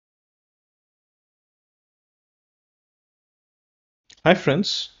Hi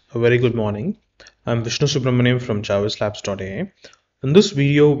friends, a very good morning. I'm Vishnu Subramaniam from JavaSlabs.ai. In this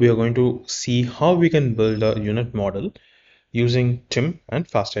video, we are going to see how we can build a unit model using Timm and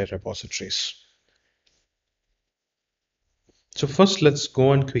Fastai repositories. So first, let's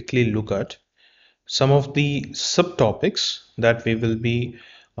go and quickly look at some of the subtopics that we will be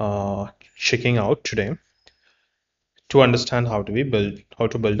checking out today to understand how to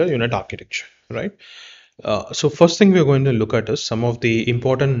build a unit architecture, right? So first thing we're going to look at is some of the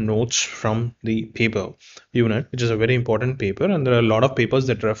important notes from the paper unit, which is a very important paper, and there are a lot of papers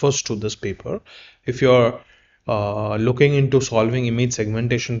that refers to this paper. If you're looking into solving image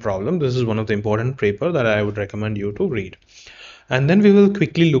segmentation problem, this is one of the important paper that I would recommend you to read. And then we will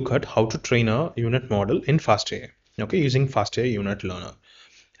quickly look at how to train a unit model in Fastai, okay, using Fastai Unit Learner.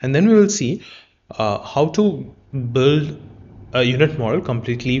 And then we will see how to build a unit model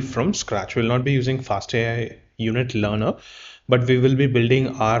completely from scratch. We'll not be using FastAI Unit Learner, but we will be building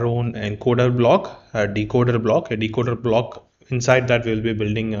our own encoder block, a decoder block, Inside that, we'll be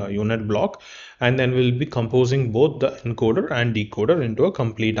building a unit block, and then we'll be composing both the encoder and decoder into a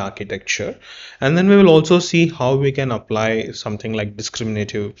complete architecture. And then we will also see how we can apply something like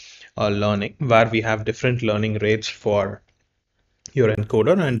discriminative learning, where we have different learning rates for your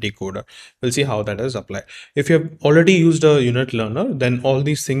encoder and decoder. We'll see how that is applied. If you have already used a unit learner, then all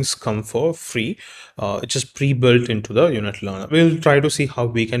these things come for free. It's just pre-built into the unit learner. We'll try to see how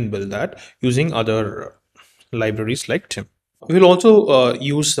we can build that using other libraries like Timm. We'll also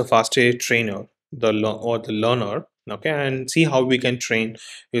use the FastAI trainer, or the learner, okay, and see how we can train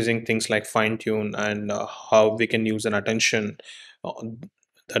using things like fine tune, and how we can use an attention uh,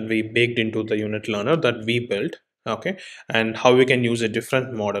 that we baked into the unit learner that we built, okay, and how we can use a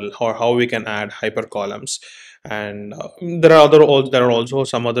different model, or how we can add hyper columns. And there are also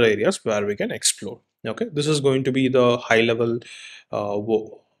some other areas where we can explore. Okay, this is going to be the high level uh,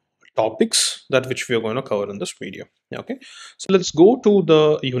 topics that which we are going to cover in this video. Okay, so let's go to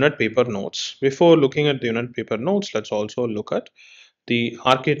the unit paper notes. Before looking at the unit paper notes, let's also look at the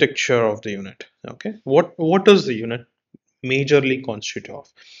architecture of the unit. Okay, what does the unit majorly constitute of?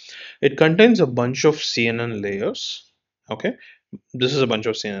 It contains a bunch of CNN layers. Okay, this is a bunch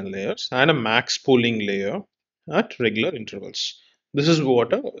of CNN layers and a max pooling layer at regular intervals. This is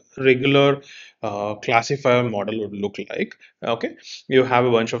what a regular classifier model would look like. Okay, you have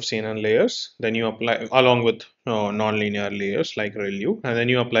a bunch of CNN layers, then you apply along with nonlinear layers like ReLU, and then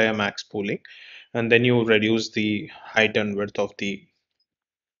you apply a max pooling, and then you reduce the height and width of the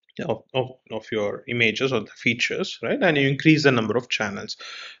of your images or the features, right? And you increase the number of channels.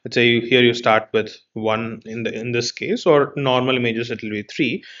 Let's say here you start with one in this case, or normal images it will be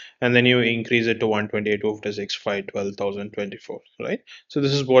three, and then you increase it to 128, 256, 512, 1024, right? So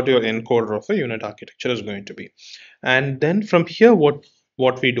this is what your encoder of a unit architecture is going to be. And then from here, what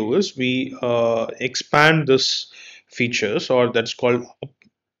we do is we expand this features, or that's called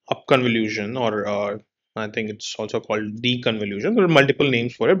up convolution, or I think it's also called deconvolution. There are multiple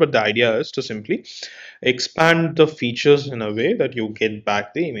names for it, but the idea is to simply expand the features in a way that you get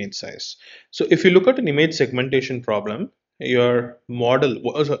back the image size. So if you look at an image segmentation problem, your model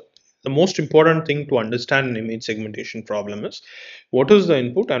the most important thing to understand an image segmentation problem is what is the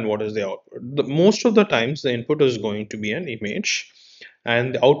input and what is the output. Most of the times the input is going to be an image,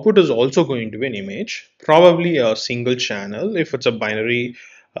 and the output is also going to be an image, probably a single channel if it's a binary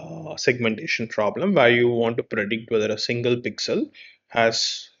segmentation problem where you want to predict whether a single pixel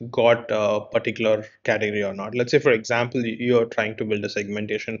has got a particular category or not. Let's say, for example, you're trying to build a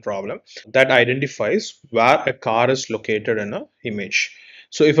segmentation problem that identifies where a car is located in an image.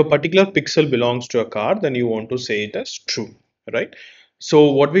 So if a particular pixel belongs to a car, then you want to say it as true, right?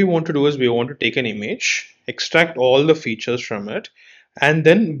 So what we want to do is we want to take an image, extract all the features from it, and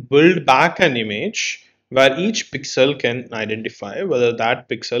then build back an image where each pixel can identify whether that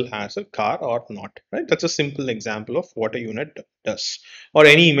pixel has a car or not, right? That's a simple example of what a unit does, or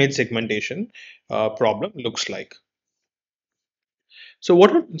any image segmentation problem looks like. So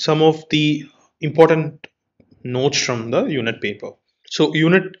what are some of the important notes from the unit paper? So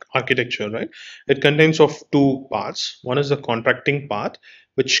unit architecture, right? It contains of two parts. One is the contracting part,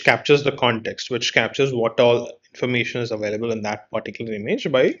 which captures the context, which captures what all information is available in that particular image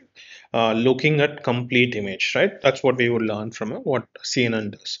by looking at complete image, right? That's what we would learn from what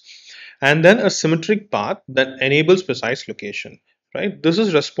CNN does. And then a symmetric path that enables precise location, right? This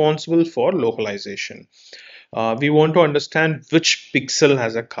is responsible for localization. We want to understand which pixel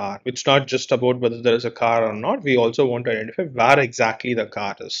has a car. It's not just about whether there is a car or not. We also want to identify where exactly the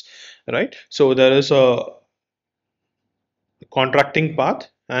car is, right? So there is a contracting path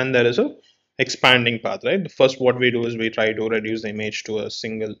and there is a expanding path, right? The first what we do is we try to reduce the image to a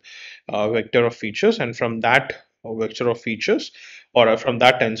single vector of features, and from that vector of features, or from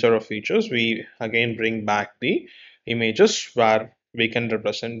that tensor of features, we again bring back the images where we can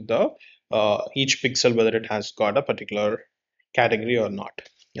represent the each pixel, whether it has got a particular category or not,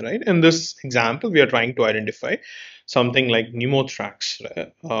 right? In this example, we are trying to identify something like pneumothorax.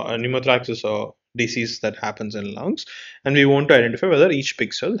 Pneumothorax is a disease that happens in lungs, and we want to identify whether each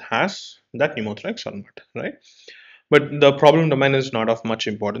pixel has that pneumothorax or not, right? But the problem domain is not of much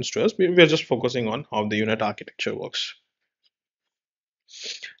importance to us. We are just focusing on how the unit architecture works.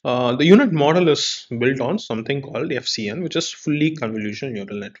 The unit model is built on something called FCN, which is fully convolutional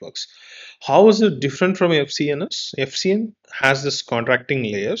neural networks. How is it different from FCN? FCN has this contracting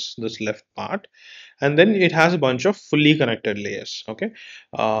layers, this left part, and then it has a bunch of fully connected layers. Okay,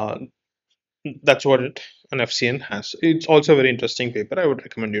 uh, that's what an FCN has. It's also a very interesting paper. I would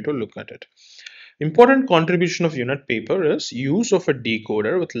recommend you to look at it. Important contribution of unit paper is use of a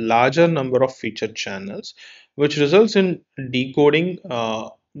decoder with larger number of featured channels, which results in decoding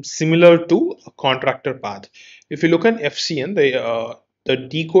similar to a contractor path. If you look at FCN, the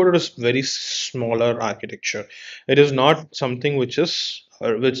decoder is very smaller architecture. It is not something which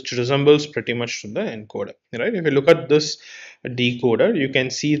resembles pretty much to the encoder, right? If you look at this decoder, you can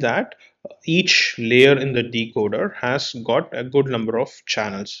see that each layer in the decoder has got a good number of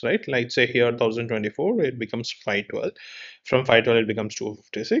channels, right? Like say here 1024, it becomes 512. From 512, it becomes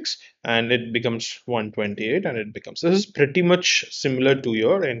 256, and it becomes 128, and it becomes. This is pretty much similar to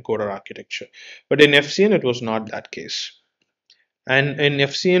your encoder architecture. But in FCN, it was not that case. And in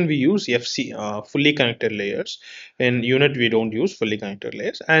FCN, we use fully connected layers. In unit, we don't use fully connected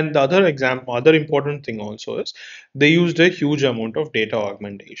layers. And the other important thing also is they used a huge amount of data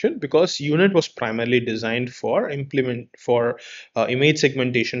augmentation, because unit was primarily designed for image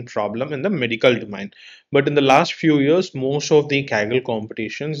segmentation problem in the medical domain. But in the last few years, most of the Kaggle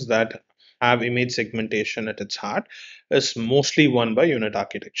competitions that have image segmentation at its heart is mostly won by unit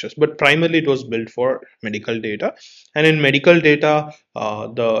architectures. But primarily, it was built for medical data, and in medical data,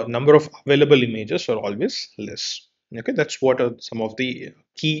 the number of available images are always less. Okay, that's what are some of the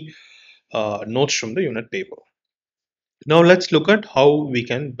key notes from the unit paper. Now let's look at how we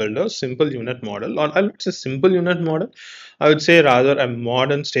can build a simple unit model, or I would say simple unit model. I would say rather a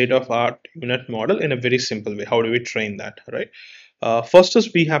modern state of art unit model in a very simple way. How do we train that, right? First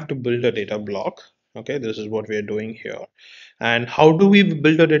is we have to build a data block. Okay, this is what we are doing here. And how do we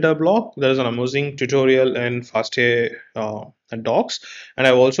build a data block? There is an amazing tutorial in Fastai docs, and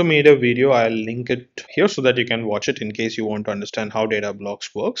I've also made a video. I'll link it here so that you can watch it in case you want to understand how data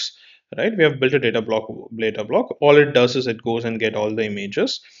blocks works. Right? We have built a data block. Data block. All it does is it goes and get all the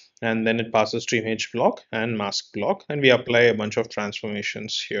images, and then it passes to image block and mask block, and we apply a bunch of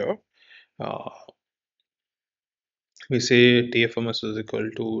transformations here. Uh, we say TFMS is equal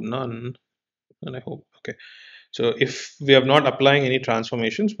to none, and I hope okay. So if we are not applying any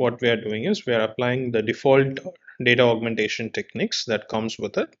transformations, what we are doing is we are applying the default data augmentation techniques that comes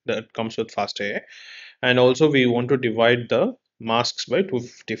with it, that comes with FastAI. And also we want to divide the masks by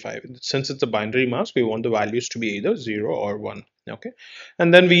 255. Since it's a binary mask, we want the values to be either 0 or 1. Okay.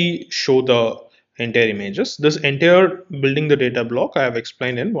 And then we show the entire images. This entire building the data block I have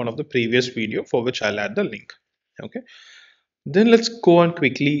explained in one of the previous video, for which I'll add the link. Okay. Then let's go and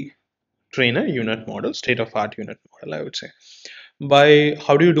quickly train a unit model, state of art unit model, I would say. By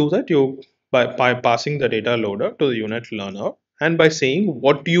how do you do that? By passing the data loader to the unit learner, and by saying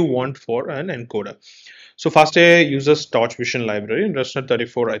what do you want for an encoder. So FastAI uses Torch Vision library. In ResNet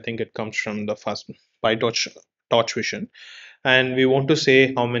 34, I think it comes from the fast PyTorch Torch Vision, and we want to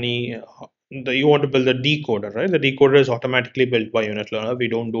say how many. You want to build a decoder, right? The decoder is automatically built by unit learner. We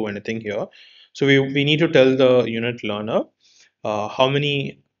don't do anything here. So we need to tell the unit learner how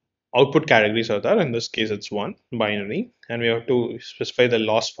many output categories are there. In this case, it's one binary, and we have to specify the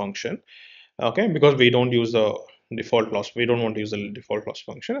loss function. Okay, because we don't use the default loss, we don't want to use the default loss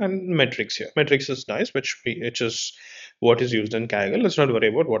function. And metrics here, metrics is nice, which is what is used in Kaggle. Let's not worry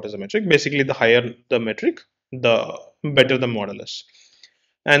about what is a metric. Basically, the higher the metric, the better the model is.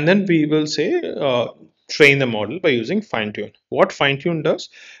 And then we will say train the model by using fine tune. What fine tune does,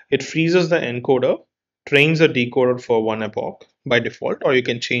 it freezes the encoder, trains a decoder for one epoch by default, or you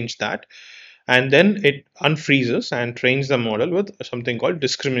can change that, and then it unfreezes and trains the model with something called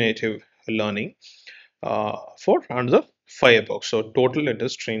discriminative learning for another 5 epochs. So total it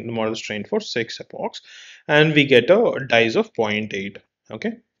is trained, the model is trained for 6 epochs, and we get a dice of 0.8.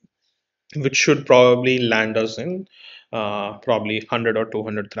 Okay, which should probably land us in probably 100 or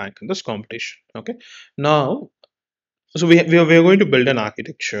 200th rank in this competition. Okay, now So we are going to build an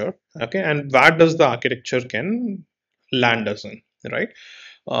architecture, okay, and where does the architecture can land us in, right?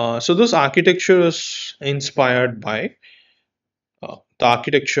 So this architecture is inspired by the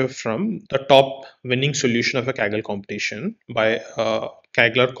architecture from the top winning solution of a Kaggle competition by a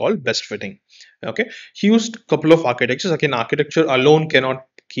Kaggler called Best Fitting. Okay, he used a couple of architectures. Again, architecture alone cannot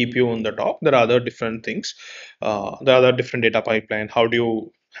keep you on the top. There are other different things. There are other different data pipeline. How do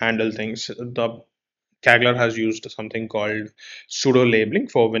you handle things? The Kagler has used something called pseudo labeling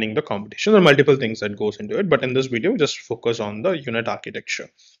for winning the competition. There are multiple things that goes into it, but in this video, just focus on the U-Net architecture.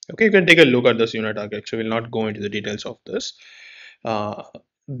 Okay, you can take a look at this U-Net architecture. We'll not go into the details of this. Uh,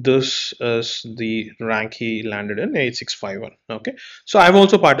 this is the rank he landed in, 8651. Okay, so I've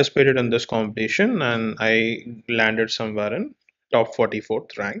also participated in this competition and I landed somewhere in top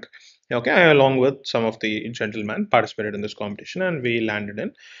 44th rank. Okay, I, along with some of the gentlemen, participated in this competition and we landed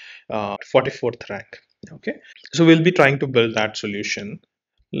in 44th rank. Okay, so we'll be trying to build that solution.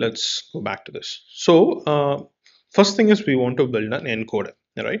 Let's go back to this. So first thing is we want to build an encoder,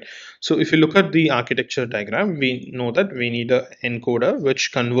 right? So if you look at the architecture diagram, we know that we need an encoder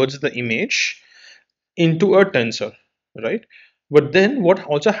which converts the image into a tensor, right? But then what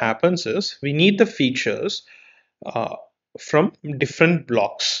also happens is we need the features uh, from different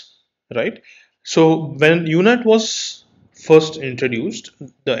blocks, right? So when U-Net was first introduced,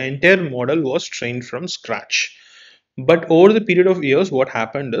 the entire model was trained from scratch. But over the period of years, what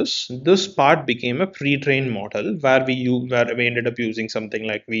happened is this part became a pre-trained model where we ended up using something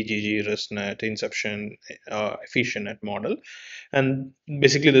like VGG, ResNet, Inception, EfficientNet model, and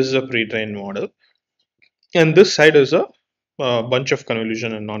basically this is a pre-trained model. And this side is a bunch of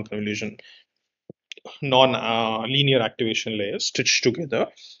convolution and non-convolution, non-linear activation layers stitched together,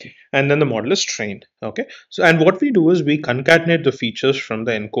 and then the model is trained. Okay, so and what we do is we concatenate the features from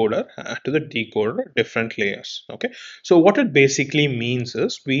the encoder to the decoder, different layers. Okay, so what it basically means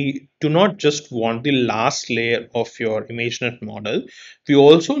is we do not just want the last layer of your ImageNet model, we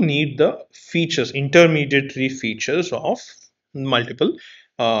also need the features, intermediary features of multiple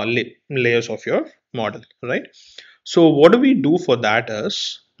layers of your model, right? So what do we do for that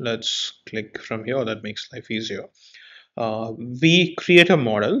is, let's click from here, that makes life easier. We create a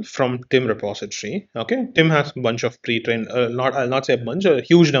model from Timm repository. Okay, Timm has a bunch of pre-trained, not I'll not say a bunch, a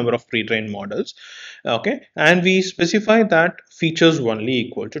huge number of pre-trained models. Okay, and we specify that features only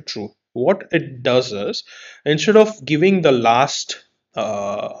equal to true. What it does is, instead of giving the last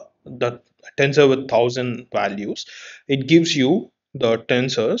the tensor with 1,000 values, it gives you the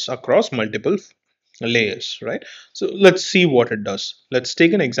tensors across multiple layers, right? So let's see what it does. Let's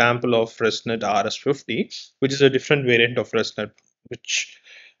take an example of ResNet RS50, which is a different variant of ResNet, which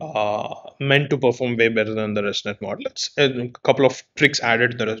meant to perform way better than the ResNet model. It's a couple of tricks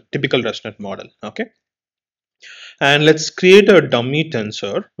added to the typical ResNet model. Okay, and let's create a dummy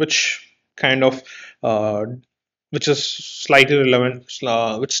tensor, which kind of uh, which is slightly relevant,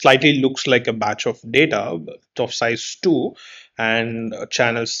 which slightly looks like a batch of data of size 2 and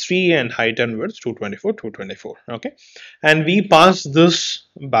channels 3 and height and width 224, 224. Okay, and we pass this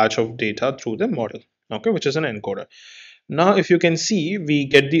batch of data through the model, okay, which is an encoder. Now, if you can see, we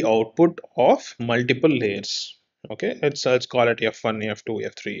get the output of multiple layers. Okay, let's call it F1,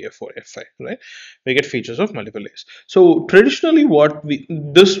 F2, F3, F4, F5, right? We get features of multiple layers. So traditionally,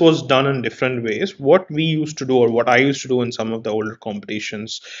 this was done in different ways. What we used to do, or what I used to do in some of the older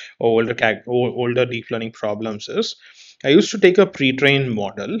competitions or older deep learning problems, is I used to take a pre-trained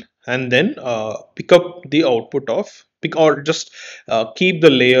model and then pick up the output of pick or just keep the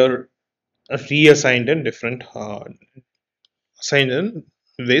layer reassigned in different assigned in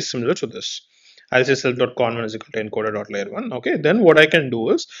ways similar to this. I'll say self.conv is equal to encoder.layer1. Okay, then what I can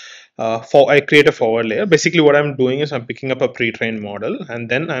do is I create a forward layer. Basically, what I'm doing is I'm picking up a pre-trained model and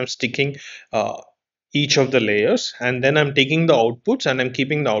then I'm sticking each of the layers, and then I'm taking the outputs and I'm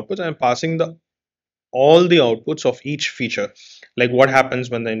keeping the outputs and I'm passing the all the outputs of each feature. Like what happens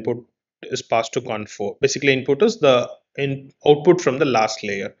when the input is passed to conv4. Basically, input is the output from the last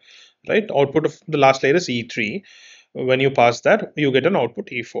layer, right? Output of the last layer is E3. When you pass that, you get an output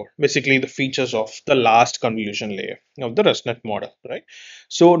E4. Basically, the features of the last convolution layer of the ResNet model, right?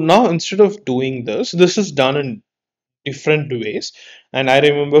 So now instead of doing this, this is done in different ways. And I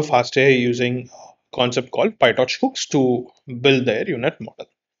remember Fastai using a concept called PyTorch hooks to build their U-Net model.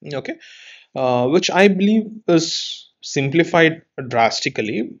 Okay, which I believe is simplified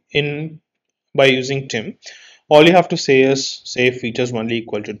drastically in by using Timm. All you have to say is say features only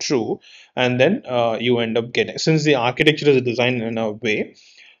equal to true, and then you end up getting, since the architecture is designed in a way,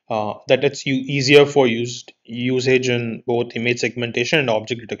 that it's easier for usage in both image segmentation and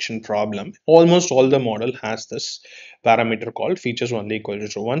object detection problem. Almost all the model has this parameter called features only equal to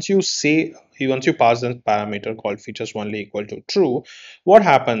true. Once you pass the parameter called features only equal to true, what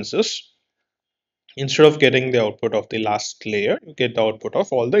happens is instead of getting the output of the last layer, you get the output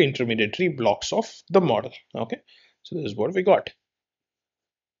of all the intermediary blocks of the model. Okay, so this is what we got.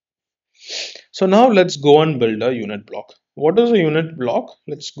 So now let's go and build a unit block. What is a unit block?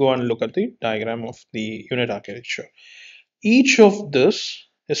 Let's go and look at the diagram of the unit architecture. Each of this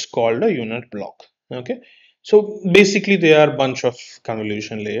is called a unit block. Okay, so basically they are a bunch of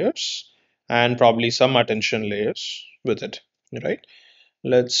convolution layers and probably some attention layers with it, right?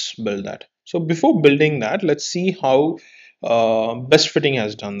 Let's build that. So before building that, let's see how best fitting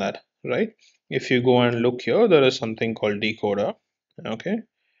has done that, right? If you go and look here, there is something called decoder. Okay,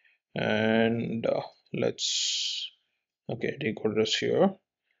 and let's okay, decoder is here,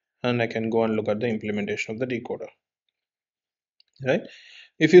 and I can go and look at the implementation of the decoder, right?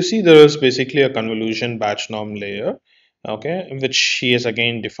 If you see, there is basically a convolution batch norm layer, okay, which she has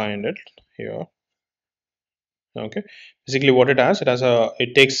again defined it here. Okay, basically what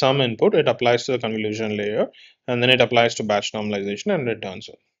it takes some input, it applies to the convolution layer, and then it applies to batch normalization and returns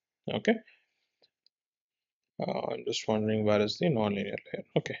it. Okay, I'm just wondering where is the nonlinear layer.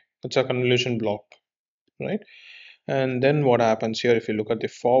 Okay, it's a convolution block, right? And then what happens here, if you look at the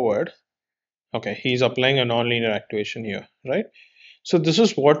forward, okay, he's applying a nonlinear activation here, right? So this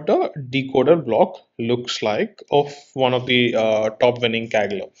is what the decoder block looks like of one of the top winning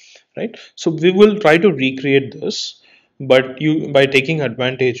Kaggle, right? So we will try to recreate this, but you by taking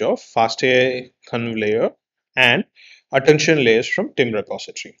advantage of Fastai Conv layer and attention layers from Timm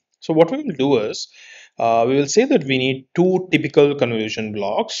repository. So what we will do is we will say that we need two typical convolution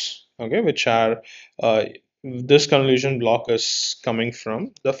blocks, okay, which are this convolution block is coming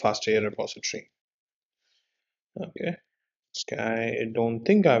from the Fastai repository. Okay. I don't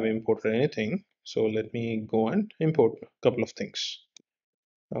think I've imported anything. So let me go and import a couple of things.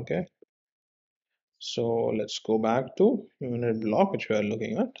 Okay. So let's go back to unit block, which we are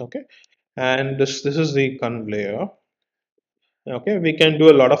looking at. Okay. And this is the conv layer. Okay. We can do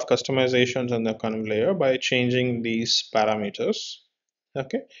a lot of customizations on the conv layer by changing these parameters.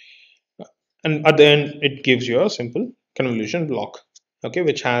 Okay. And at the end, it gives you a simple convolution block. Okay.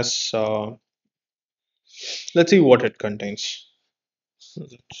 Which has, let's see what it contains.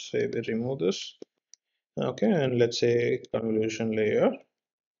 Let's say we remove this. Okay, and let's say convolution layer.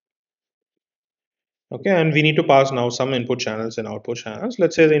 Okay, and we need to pass now some input channels and output channels.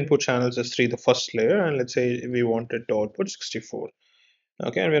 Let's say the input channels is 3, the first layer, and let's say we wanted to output 64.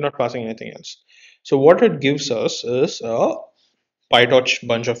 Okay, and we're not passing anything else. So what it gives us is a PyTorch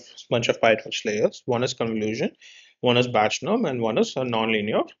bunch of PyTorch layers. One is convolution, one is batch norm, and one is a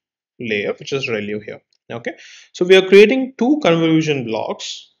nonlinear layer, which is ReLU here. Okay, so we are creating two convolution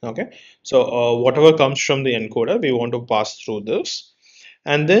blocks. Okay, so whatever comes from the encoder, we want to pass through this.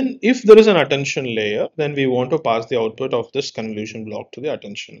 And then if there is an attention layer, then we want to pass the output of this convolution block to the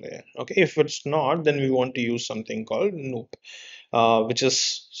attention layer. Okay, if it's not, then we want to use something called Noop, which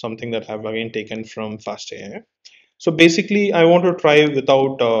is something that I've again taken from Fastai. So basically, I want to try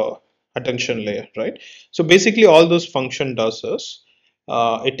without attention layer, right? So basically, all this function does is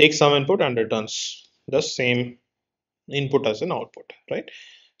it takes some input and returns the same input as an output, right?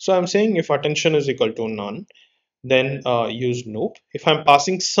 So I'm saying if attention is equal to none, then use Noop. If I'm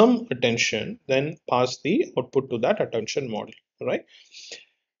passing some attention, then pass the output to that attention model, right?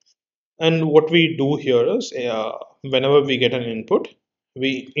 And what we do here is whenever we get an input,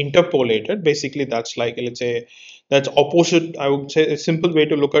 we interpolate it. Basically, that's like, let's say, that's opposite. I would say a simple way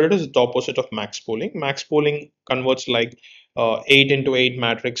to look at it is the opposite of max pooling. Max pooling converts like 8 into 8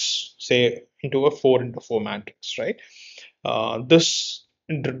 matrix, say, into a 4 into 4 matrix, right? This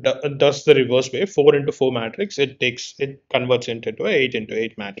does the reverse way. 4 into 4 matrix, it converts into a 8 into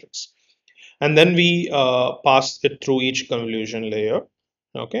 8 matrix, and then we pass it through each convolution layer.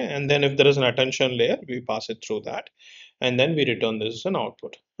 Okay, and then if there is an attention layer, we pass it through that, and then we return this as an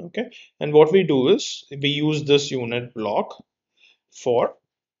output. Okay, and what we do is we use this unit block for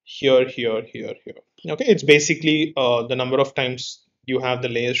here, here, here, here. Okay, it's basically the number of times you have the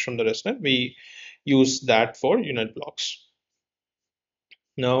layers from the ResNet. We use that for unit blocks.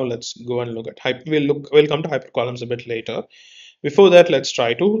 Now let's go and look at we'll come to hypercolumns a bit later. Before that, let's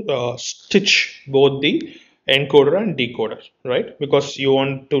try to stitch both the encoder and decoder, right? Because you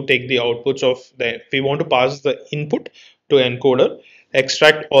want to take the outputs of we want to pass the input to encoder,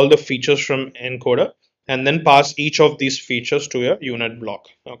 extract all the features from encoder, and then pass each of these features to a unit block.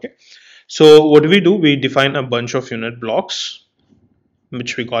 Okay. So what do? We define a bunch of unit blocks.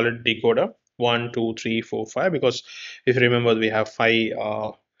 which we call it decoder 1, 2, 3, 4, 5, because if you remember, we have five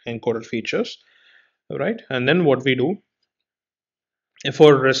encoder features, right? And then what we do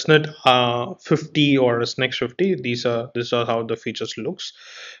for ResNet 50 or ResNext 50, these are how the features looks.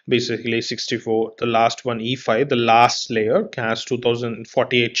 Basically 64, the last one E5, the last layer has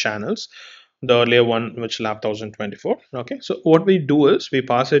 2048 channels. The layer one which will have 1024. Okay, so what we do is we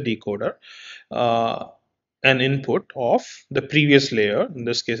pass a decoder, uh, an input of the previous layer, in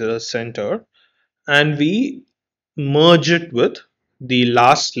this case is a center, and we merge it with the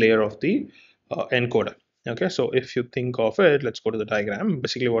last layer of the encoder. Okay, so if you think of it, let's go to the diagram.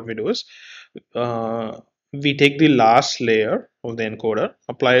 Basically what we do is uh, we take the last layer of the encoder,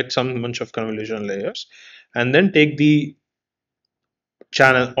 apply it some bunch of convolution layers, and then take the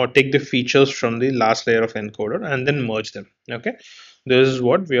channel or take the features from the last layer of encoder and then merge them. Okay, this is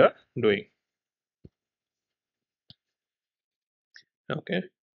what we are doing. Okay,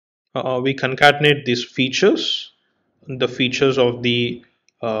 we concatenate these features, the features of the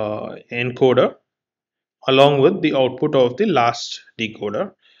encoder along with the output of the last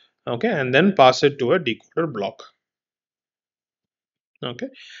decoder. Okay, and then pass it to a decoder block. Okay,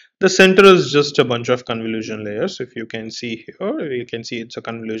 the center is just a bunch of convolution layers. If you can see here, you can see it's a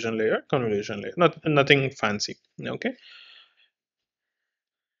convolution layer, nothing fancy. Okay,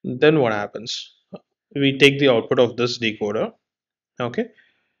 then what happens? We take the output of this decoder, okay,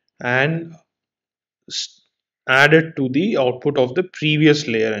 and add it to the output of the previous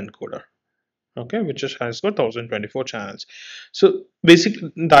layer encoder, okay, which has got 1024 channels. So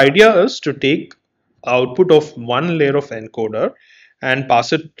basically the idea is to take output of one layer of encoder and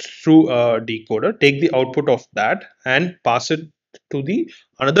pass it through a decoder, take the output of that and pass it to the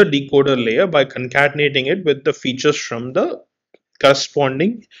another decoder layer by concatenating it with the features from the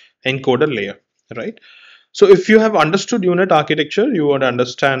corresponding encoder layer, right? So if you have understood U-Net architecture, you would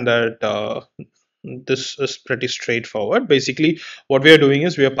understand that this is pretty straightforward. Basically, what we are doing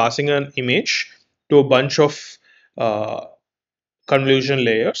is we are passing an image to a bunch of uh, convolution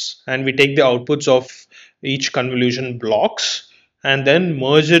layers, and we take the outputs of each convolution blocks and then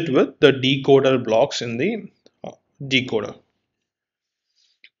merge it with the decoder blocks in the decoder.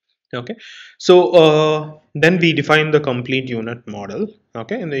 Okay, so then we define the complete U-Net model.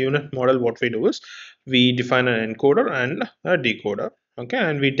 Okay, in the U-Net model what we do is we define an encoder and a decoder. Okay,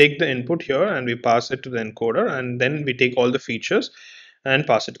 and we take the input here and we pass it to the encoder, and then we take all the features and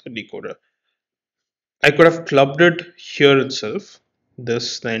pass it to the decoder. I could have clubbed it here itself, the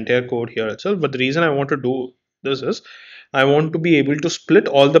entire code here itself, but the reason I want to do this is I want to be able to split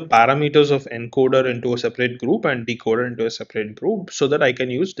all the parameters of encoder into a separate group and decoder into a separate group so that I can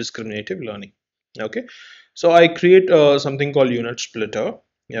use discriminative learning. Okay, so I create something called U-Net splitter.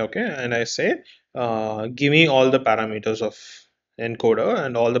 Okay, and I say give me all the parameters of encoder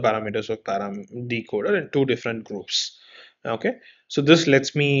and all the parameters of decoder in two different groups. Okay, so this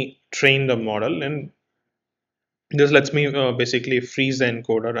lets me train the model, and this lets me basically freeze the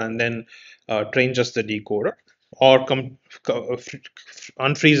encoder and then train just the decoder, or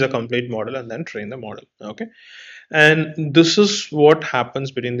unfreeze the complete model and then train the model. Okay, and this is what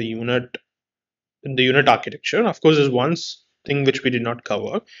happens between the U-Net in the U-Net architecture. Of course, there's one thing which we did not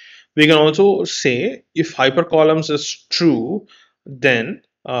cover. We can also say if hypercolumns is true, then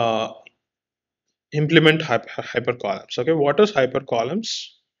implement hypercolumns. Okay, what is hypercolumns?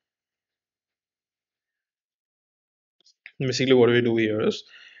 Basically, what we do here is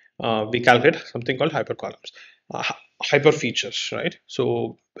we calculate something called hypercolumns, hyper features, right?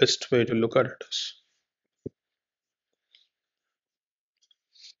 So best way to look at it is,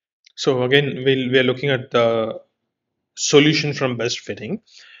 so again we are looking at the solution from best fitting,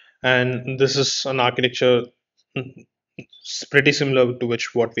 and this is an architecture pretty similar to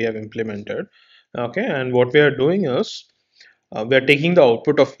which what we have implemented. Okay, and what we are doing is we are taking the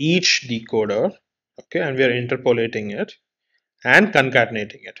output of each decoder, okay, and we are interpolating it and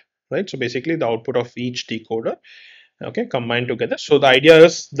concatenating it, right? So basically the output of each decoder, okay, combined together. So the idea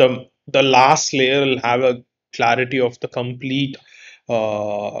is the last layer will have a clarity of the complete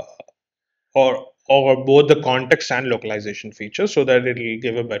uh, or both the context and localization features, so that it will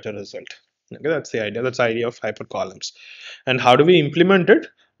give a better result. Okay, that's the idea. That's the idea of hypercolumns. And how do we implement it?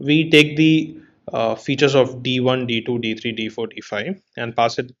 We take the features of D1, D2, D3, D4, D5 and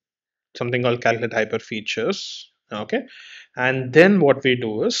pass it something called calculate hyper features. Okay, and then what we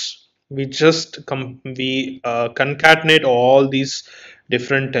do is we just concatenate all these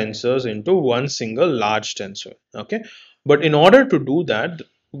different tensors into one single large tensor. Okay, but in order to do that,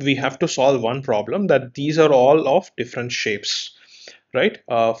 we have to solve one problem, that these are all of different shapes, right?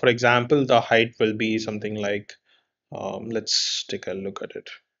 For example, the height will be something like Let's take a look at it.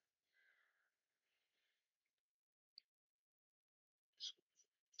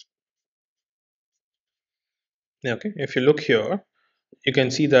 Okay, if you look here, you can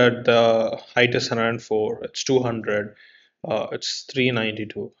see that the height is 104, it's 200, it's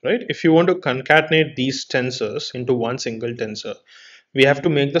 392, right? If you want to concatenate these tensors into one single tensor, we have to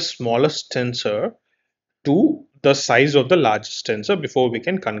make the smallest tensor to the size of the largest tensor before we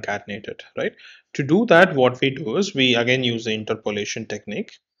can concatenate it, right? To do that, what we do is we again use the interpolation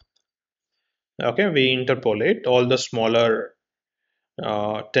technique. Okay, we interpolate all the smaller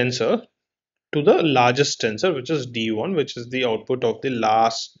tensor to the largest tensor, which is D1, which is the output of the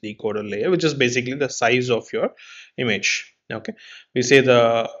last decoder layer, which is basically the size of your image. Okay, we say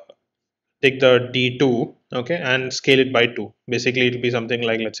the take the D2, okay, and scale it by 2. Basically, it'll be something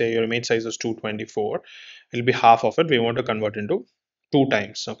like, let's say your image size is 224, it'll be half of it. We want to convert into 2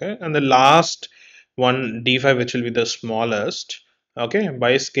 times, okay, and the last one D5, which will be the smallest, okay, by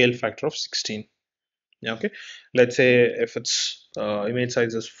a scale factor of 16. Okay, let's say if its image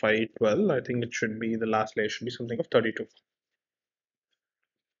size is 512, I think it should be the last layer should be something of 32.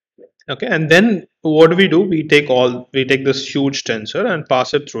 Okay, and then what do? We take this huge tensor and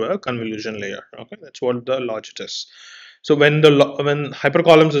pass it through a convolution layer. Okay, that's what the logic is. So when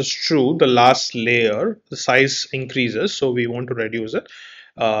hypercolumns is true, the last layer the size increases, so we want to reduce it.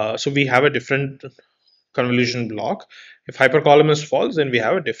 So we have a different convolution block. If hypercolumn is false, then we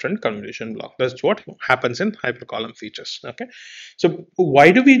have a different convolution block. That's what happens in hypercolumn features. Okay, so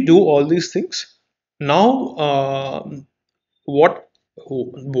why do we do all these things? Now, what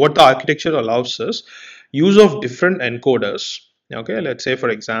what the architecture allows us use of different encoders. Okay, let's say for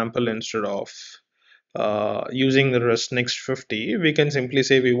example, instead of using the ResNext 50, we can simply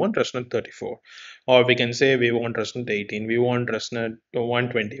say we want ResNet 34, or we can say we want ResNet 18, we want ResNet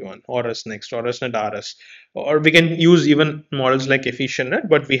 121, or ResNext, or ResNet RS, or we can use even models like EfficientNet,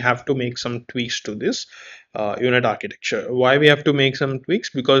 but we have to make some tweaks to this U-Net architecture. Why we have to make some tweaks?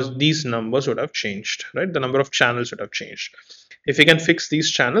 Because these numbers would have changed, right? The number of channels would have changed. If we can fix these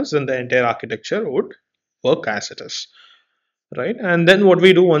channels, then the entire architecture would work as it is, right? And then what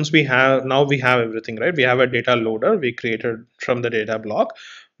we do once we have everything, right? We have a data loader we created from the data block.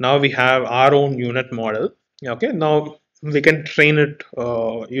 Now we have our own U-Net model. Okay, now we can train it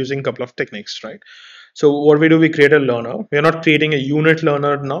using a couple of techniques, right? So what we do, we create a learner. We are not creating a U-Net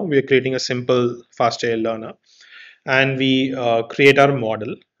learner now. We are creating a simple Fastai learner, and we create our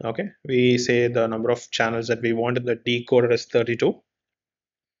model. Okay, we say the number of channels that we want in the decoder is 32.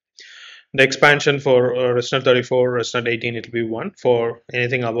 The expansion for ResNet 34, ResNet 18, it will be 1. For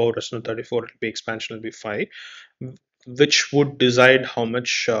anything above ResNet 34, it will be expansion will be 5, which would decide how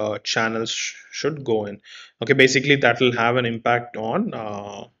much channels should go in. Okay, basically that will have an impact on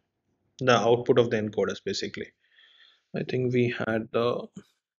the output of the encoders. Basically, I think we had the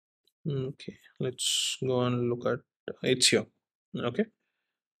okay. Let's go and look at it's here. Okay,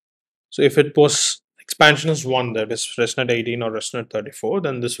 so if it was expansion is 1, that is ResNet 18 or ResNet 34,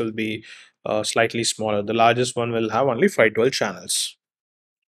 then this will be slightly smaller. The largest one will have only 512 channels.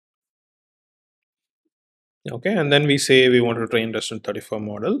 Okay, and then we say we want to train ResNet 34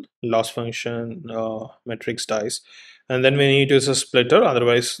 model, loss function, metrics dice, and then we need to use a splitter,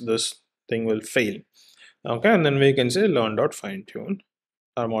 otherwise this thing will fail. Okay, and then we can say learn dot fine tune.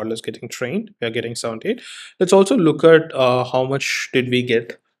 Our model is getting trained. We are getting 78. Let's also look at how much did we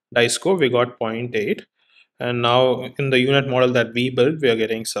get dice score. We got 0.8. And now in the U-Net model that we built, we are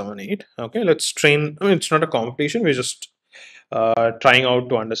getting 7.8. Okay, let's train. I mean, it's not a competition. We're just trying out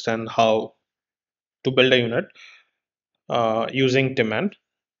to understand how to build a U-Net using Timm and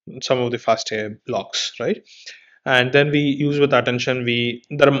some of the Fastai blocks, right? And then we use with attention.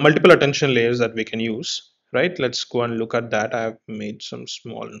 There are multiple attention layers that we can use, right? Let's go and look at that. I have made some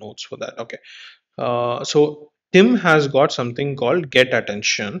small notes for that. Okay, so Timm has got something called get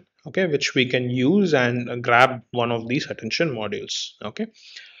attention, okay, which we can use and grab one of these attention modules. Okay,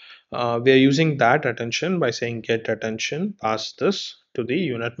 we are using that attention by saying get attention, pass this to the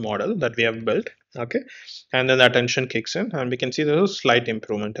U-Net model that we have built. Okay, and then the attention kicks in, and we can see there's a slight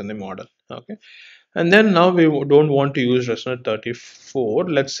improvement in the model. Okay, and then now we don't want to use ResNet 34.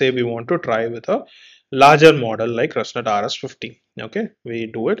 Let's say we want to try with a larger model like ResNet RS50. Okay, we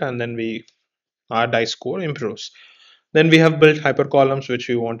do it, and then our dice score improves. Then we have built hypercolumns which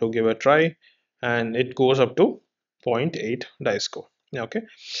we want to give a try, and it goes up to zero point 0.8 dice score. Okay.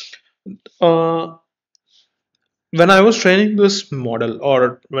 Uh, when I was training this model,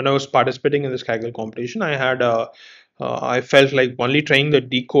 or when I was participating in this Kaggle competition, I felt like only training the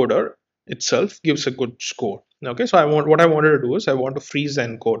decoder itself gives a good score. Okay, so what I wanted to do is I want to freeze the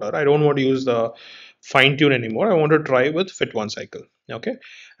encoder. I don't want to use the fine tune anymore. I want to try with fit one cycle. Okay,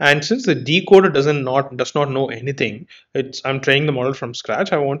 and since the decoder does not know anything, I'm training the model from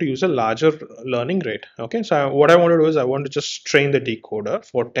scratch. I want to use a larger learning rate. Okay, so what I want to do is I want to just train the decoder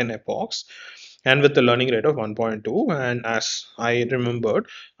for 10 epochs, and with the learning rate of 1.2, and as I remembered,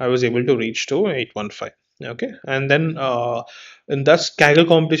 I was able to reach to 815. Okay, and then in this Kaggle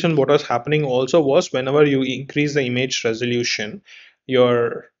competition, what was happening also was whenever you increase the image resolution,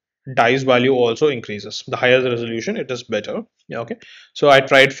 your dice value also increases. The higher the resolution, it is better. Yeah, okay, so I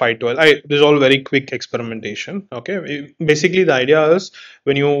tried 512. This is all very quick experimentation. Okay, basically the idea is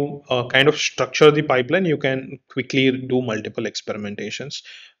when you kind of structure the pipeline, you can quickly do multiple experimentations.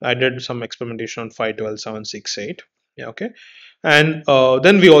 I did some experimentation on 512, 768. Yeah, okay, and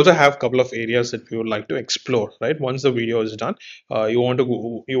then we also have a couple of areas that we would like to explore. Right, once the video is done, you want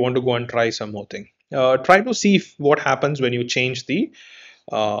to go and try some more thing. Try to see what happens when you change the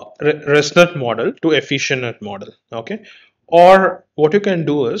ResNet model to efficient model. Okay, or what you can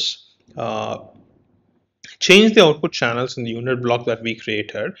do is change the output channels in the unit block that we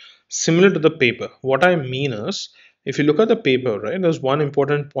created, similar to the paper. What I mean is, if you look at the paper, right, there's one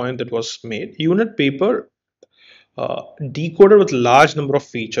important point that was made. Unit paper decoder with large number of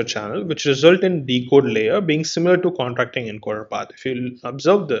feature channel, which result in decode layer being similar to contracting encoder path. If you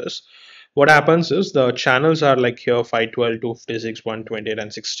observe this, what happens is the channels are like here 512, 256, 128,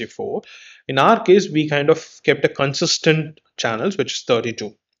 and 64. In our case, we kind of kept a consistent channels, which is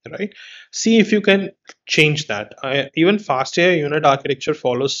 32. Right. See if you can change that. Even Fastai unit architecture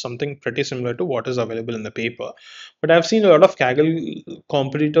follows something pretty similar to what is available in the paper. But I've seen a lot of Kaggle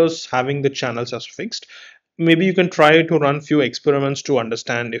competitors having the channels as fixed. Maybe you can try to run few experiments to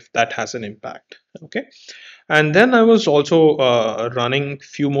understand if that has an impact. Okay, and then I was also running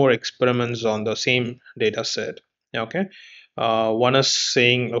few more experiments on the same data set. Okay, one is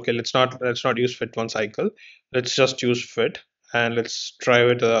saying, okay, let's not use fit one cycle, let's just use fit, and let's try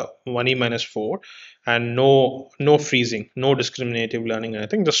with 1e minus 4, and no freezing, no discriminative learning,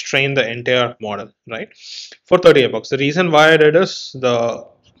 anything, just train the entire model, right, for 30 epochs. The reason why I did is the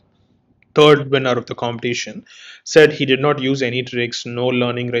third winner of the competition said he did not use any tricks, no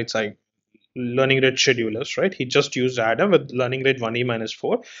learning rate schedulers, right? He just used Adam with learning rate 1e minus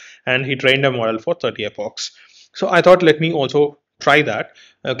 4, and he trained a model for 30 epochs. So I thought, let me also try that.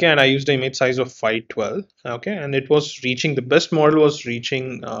 Okay, and I used the image size of 512. Okay, and it was reaching, the best model was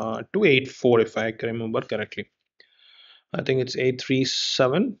reaching 284, if I can remember correctly. I think it's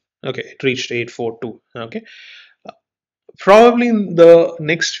 837. Okay, it reached 842. Okay, probably in the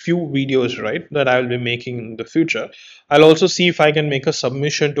next few videos, right, that I will be making in the future, I'll also see if I can make a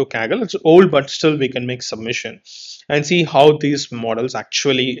submission to Kaggle. It's old, but still we can make submission and see how these models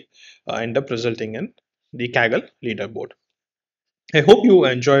actually end up resulting in the Kaggle leaderboard. I hope you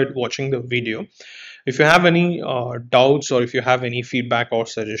enjoyed watching the video. If you have any doubts, or if you have any feedback or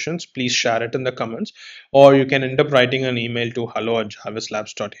suggestions, please share it in the comments, or you can end up writing an email to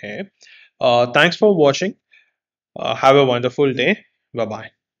hello@jarvislabs.ai. Thanks for watching. Have a wonderful day. Bye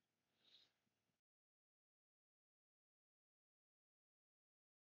bye.